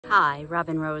Hi,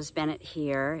 Robin Rose Bennett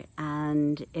here,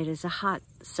 and it is a hot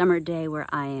summer day where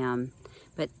I am,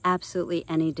 but absolutely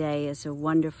any day is a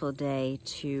wonderful day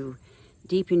to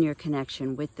deepen your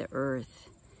connection with the earth.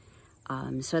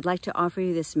 So I'd like to offer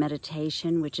you this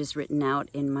meditation, which is written out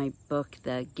in my book,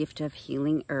 The Gift of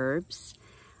Healing Herbs,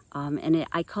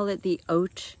 I call it the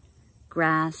oat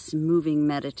grass moving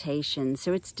meditation.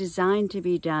 So it's designed to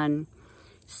be done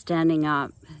standing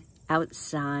up,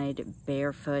 outside,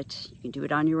 barefoot. You can do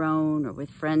it on your own or with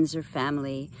friends or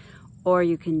family, or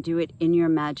you can do it in your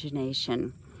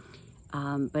imagination.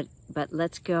 But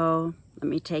let's go. Let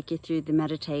me take you through the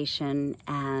meditation.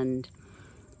 And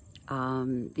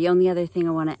the only other thing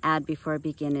I want to add before I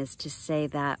begin is to say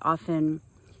that often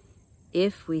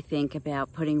if we think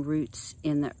about putting roots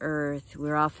in the earth,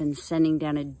 we're often sending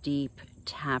down a deep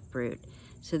taproot.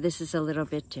 So this is a little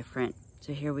bit different.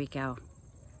 So here we go.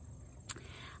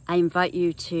 I invite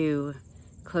you to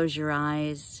close your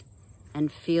eyes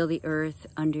and feel the earth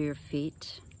under your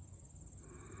feet.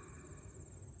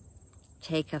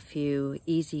 Take a few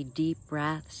easy, deep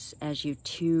breaths as you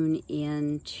tune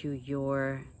in to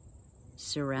your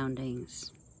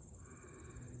surroundings.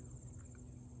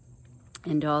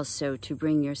 And also to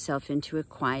bring yourself into a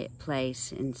quiet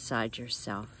place inside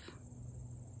yourself.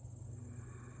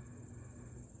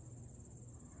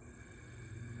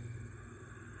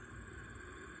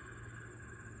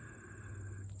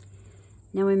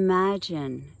 Now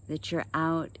imagine that you're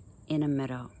out in a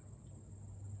meadow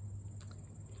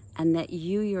and that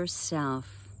you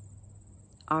yourself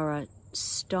are a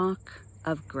stalk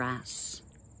of grass,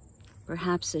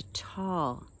 perhaps a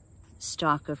tall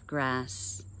stalk of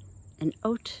grass, an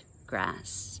oat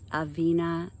grass,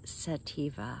 Avena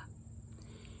sativa.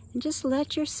 And just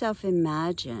let yourself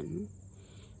imagine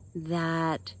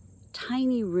that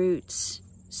tiny roots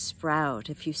sprout.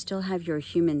 If you still have your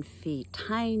human feet,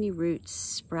 tiny roots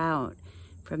sprout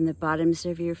from the bottoms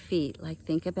of your feet. Like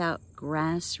think about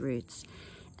grass roots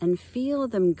and feel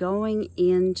them going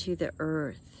into the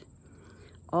earth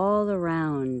all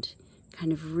around,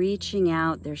 kind of reaching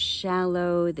out. They're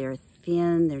shallow, they're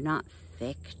thin, they're not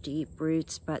thick, deep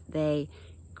roots, but they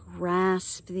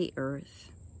grasp the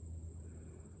earth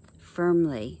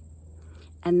firmly.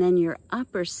 And then your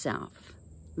upper self,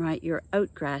 right, your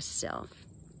oatgrass self,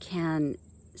 can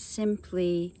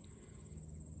simply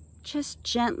just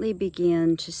gently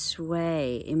begin to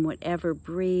sway in whatever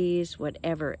breeze,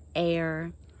 whatever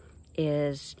air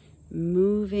is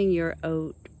moving your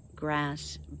oat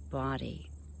grass body.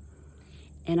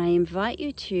 And I invite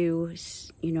you to,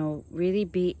 really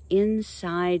be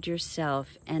inside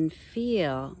yourself and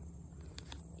feel,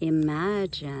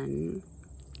 imagine,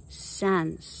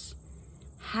 sense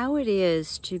how it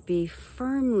is to be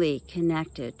firmly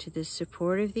connected to the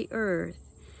support of the earth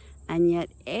and yet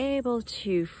able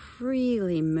to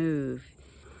freely move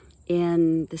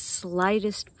in the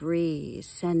slightest breeze,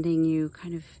 sending you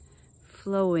kind of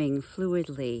flowing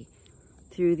fluidly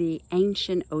through the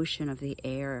ancient ocean of the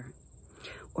air.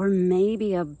 Or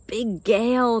maybe a big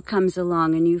gale comes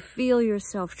along and you feel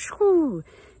yourself,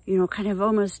 kind of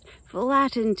almost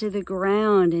flattened to the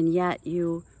ground, and yet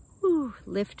you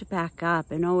lift back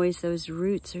up, and always those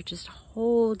roots are just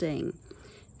holding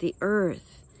the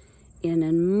earth in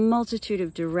a multitude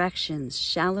of directions,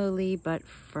 shallowly but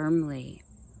firmly.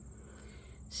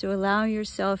 So allow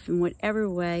yourself, in whatever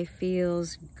way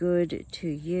feels good to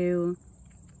you,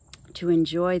 to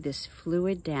enjoy this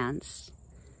fluid dance.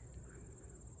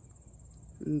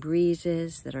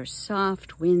 Breezes that are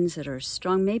soft, winds that are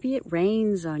strong. Maybe it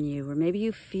rains on you, or maybe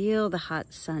you feel the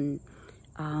hot sun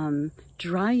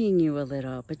drying you a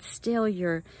little, but still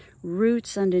your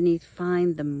roots underneath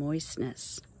find the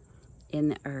moistness in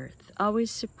the earth,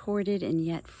 always supported and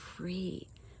yet free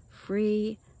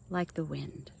like the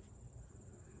wind.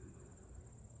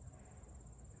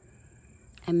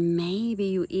 And maybe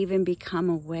you even become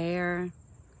aware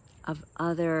of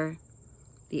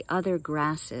the other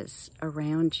grasses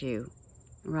around you,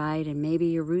 right? And maybe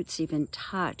your roots even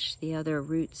touch the other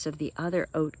roots of the other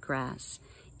oat grass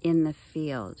in the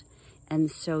field. And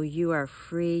so you are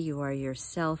free, you are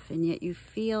yourself, and yet you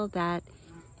feel that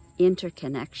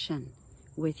interconnection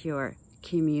with your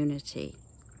community.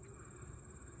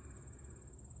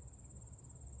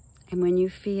 And when you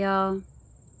feel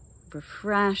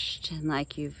refreshed and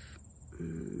like you've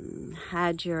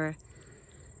had your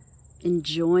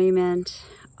enjoyment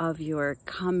of your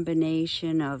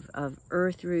combination of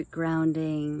earth root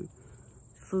grounding,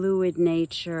 fluid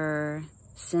nature,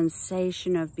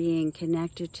 sensation of being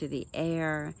connected to the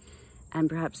air, and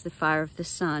perhaps the fire of the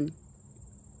sun,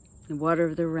 the water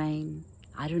of the rain.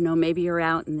 I don't know, maybe you're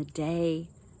out in the day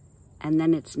and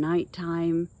then it's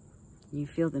nighttime You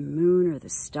feel the moon or the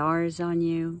stars on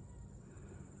you.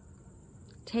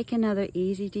 Take another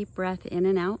easy deep breath in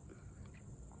and out.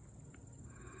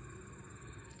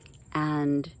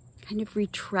 And kind of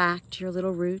retract your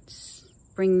little roots.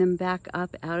 Bring them back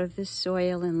up out of the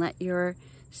soil and let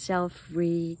yourself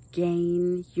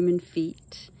regain human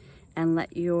feet. And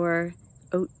let your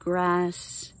oat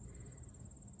grass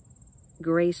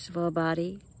graceful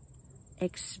body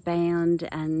expand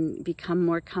and become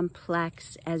more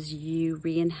complex as you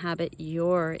re-inhabit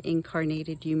your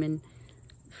incarnated human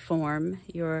form,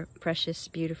 your precious,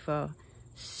 beautiful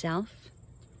self.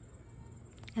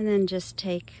 And then just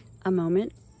take a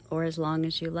moment, or as long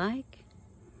as you like,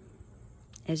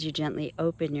 as you gently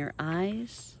open your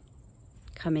eyes,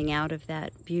 coming out of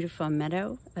that beautiful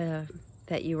meadow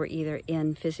that you were either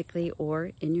in physically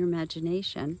or in your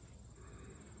imagination,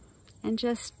 and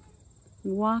just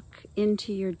walk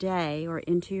into your day or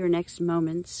into your next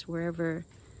moments, wherever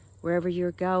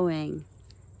you're going,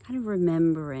 kind of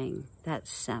remembering that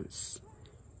sense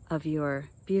of your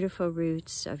beautiful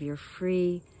roots, of your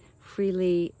freely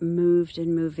moved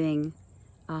and moving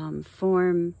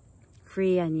form,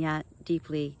 free and yet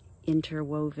deeply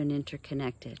interwoven,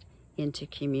 interconnected into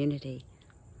community.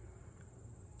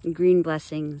 Green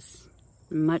blessings,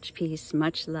 much peace,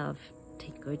 much love.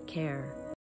 Take good care.